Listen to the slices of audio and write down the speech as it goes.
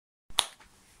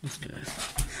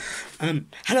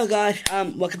Hello guys,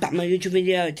 welcome back to my YouTube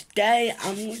video. Today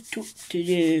I'm going to talk to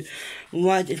you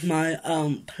what is my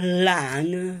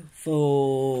plan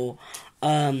for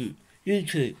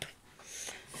YouTube.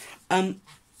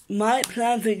 My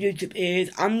plan for YouTube is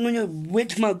I'm going to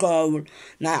reach my goal.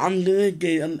 Now I'm going to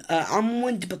do I'm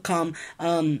going to become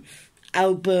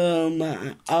album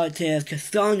artist,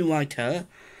 songwriter.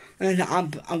 That's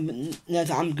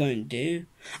what I'm going to do.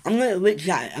 I'm going to reach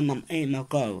that in my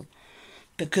goal.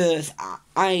 Because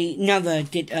I never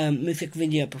did a music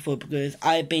video before, because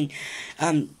I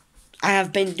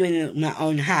have been doing it in my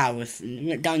own house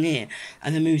down here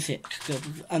as a music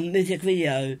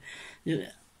video,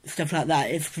 stuff like that.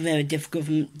 It's very difficult.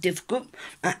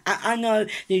 I know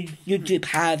YouTube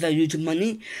has YouTube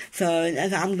money, so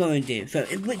that's what I'm going to do. So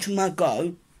it's which my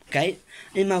goal, okay?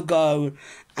 In my goal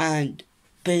and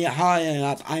be higher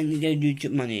up, I need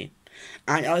YouTube money.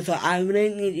 And also, I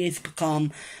really need to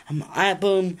become an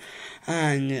album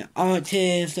and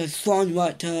artist, a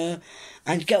songwriter,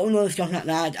 and get all those stuff like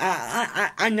that.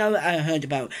 I know I heard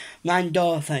about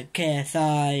Randolph, like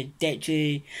KSI,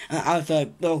 Detchy, and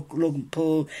also Logan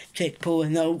Paul, Jake Paul,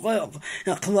 and a lot of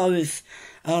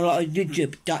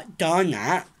YouTube done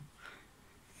that.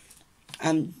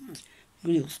 And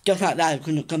stuff like that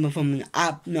is coming from an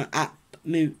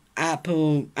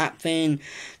Apple app thing,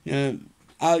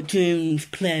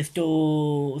 iTunes, Play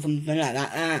Store, something like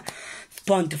that,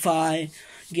 Spotify.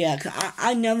 Yeah, cause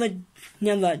I never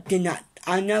did that.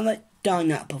 I never done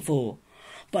that before.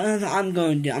 But that's what I'm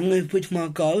going to do. I'm going to push my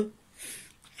goal.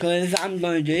 Because that's what I'm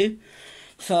going to do.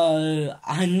 So,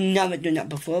 I never done that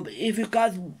before. But if you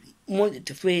guys wanted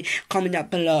to see, comment down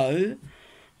below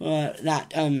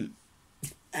that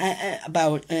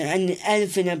about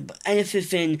anything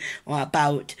or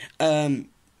about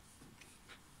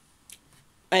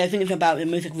anything about the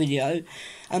music video,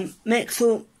 make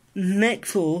sure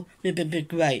it would be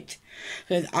great.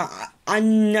 Because I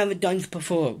never done this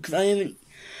before. Because I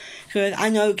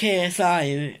know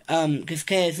KSI, because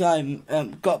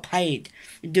KSI got paid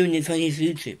doing this on his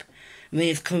YouTube, with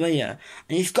his career,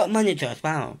 and he's got managers as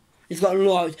well. He's got a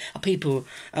lot of people,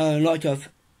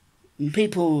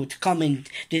 to come into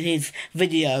his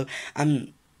video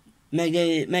and make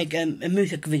a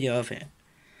music video of it.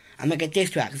 I make a diss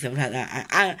track and stuff like that.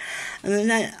 I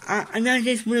know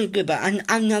it's really good, but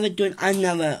I never do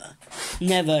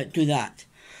that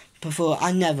before.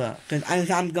 Because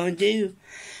as I'm going to do,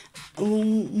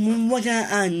 what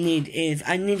I need is,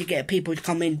 I need to get people to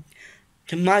come in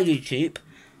to my YouTube,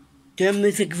 do a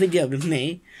music video with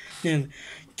me, do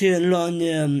a lot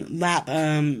of rap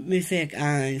music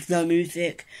and slow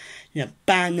music,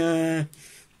 banner,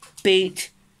 beat,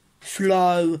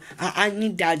 slow. I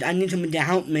need that. I need someone to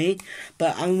help me,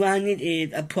 but what I need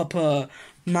is a proper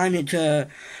manager.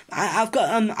 I've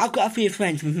got a few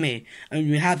friends with me, and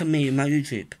who help me with my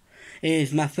YouTube.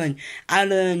 Is my friend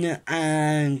Alan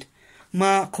and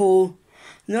Marco.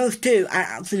 Those two are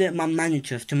actually my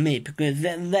managers to me, because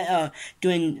they're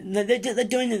doing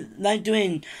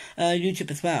YouTube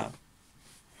as well.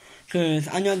 Because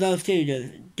I know those two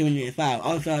are doing it as well.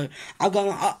 Also, I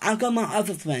got my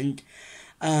other friend.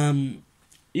 He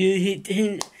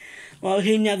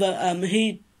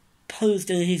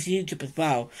posted his YouTube as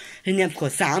well. His name's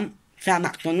called Sam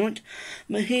McDonald,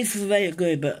 but he's very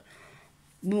good. But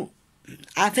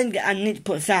I think I need to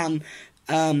put Sam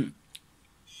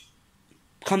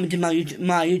coming to my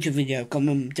YouTube video,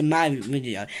 coming to my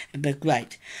video. It'd be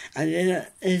great, and that's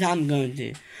what I'm going to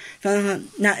do. So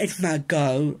that is my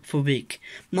goal for the week.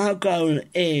 My goal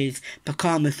is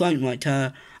become a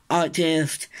songwriter,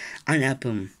 artist, and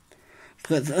album.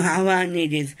 Because how I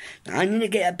need is, I need to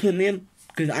get a premium,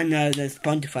 because I know that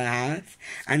Spotify has,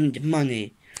 and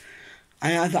money.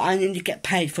 And also I need to get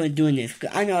paid for doing this,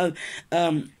 because I know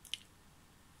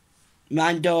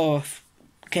Randolph,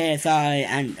 KSI,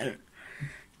 and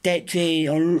Detchy,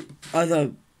 or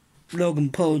other Logan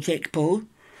Paul, Jake Paul,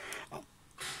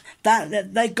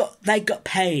 that they got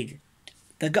paid.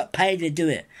 They got paid to do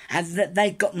it, and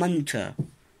they got money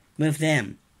with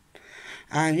them.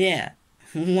 And yeah,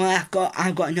 well,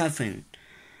 I've got nothing.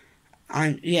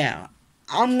 And yeah,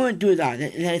 I'm going to do that.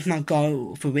 That is my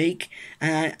goal for the week,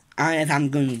 and I'm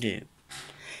going to do.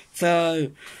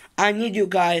 So, I need you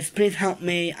guys, please help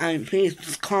me, and please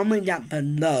comment down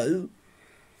below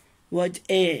what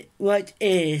is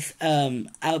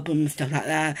album stuff like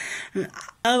that.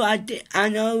 I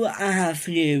know I have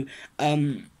few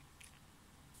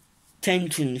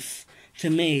tensions to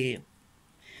me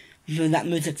for that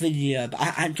music video, but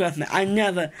I trust me, I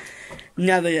never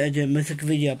did a music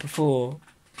video before.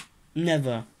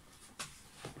 Never.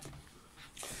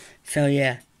 So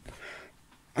yeah.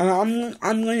 I'm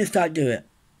going to start doing it.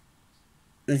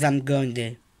 As I'm going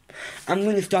to. I'm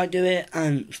going to start doing it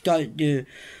and start to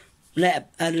let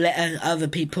other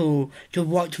people to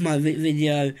watch my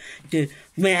video, the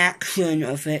reaction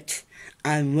of it,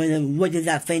 and what does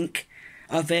I think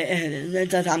of it.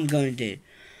 That's what I'm going to do.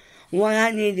 What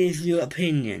I need is your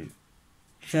opinion.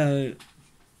 So,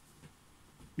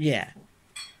 yeah.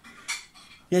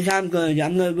 That's what I'm going to do.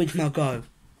 I'm going to reach my goal.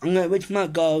 I'm going to reach my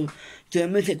goal, do a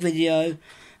music video,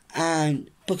 and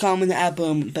become an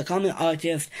album, become an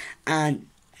artist, and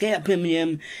get a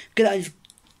premium, get a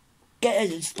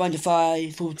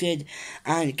Spotify sorted,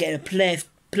 and get a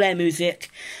play music,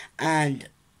 and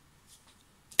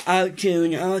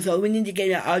iTunes. Also, we need to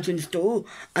get an iTunes store.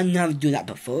 I never do that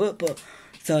before, but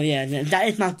so yeah, that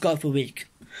is my goal for a week.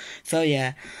 So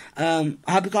yeah, I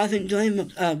hope you guys enjoy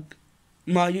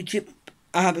my YouTube.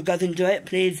 I hope you guys enjoy it.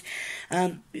 Please,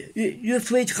 you're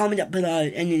free to comment up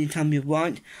below any time you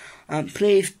want.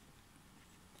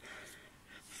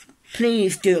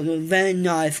 Please do a very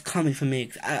nice comment for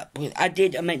me. I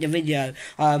did make the video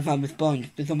of my response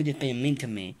to somebody just being mean to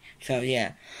me. So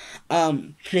yeah,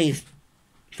 please,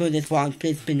 for this one,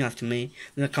 please be nice to me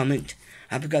with a comment.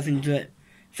 I hope you guys enjoy it.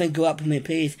 Thank you up for me,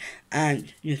 please.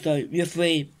 And you're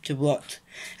free to watch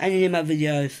any of my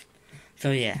videos.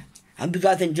 So yeah, I hope you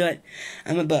guys enjoy it.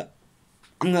 And remember,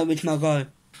 I'm gonna reach my goal.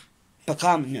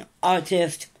 Become an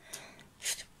artist,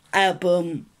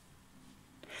 album,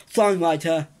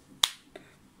 songwriter.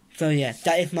 So yeah,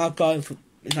 that is my goal.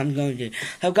 I'm going to do.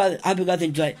 I hope you guys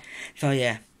enjoy it. So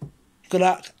yeah, good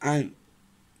luck and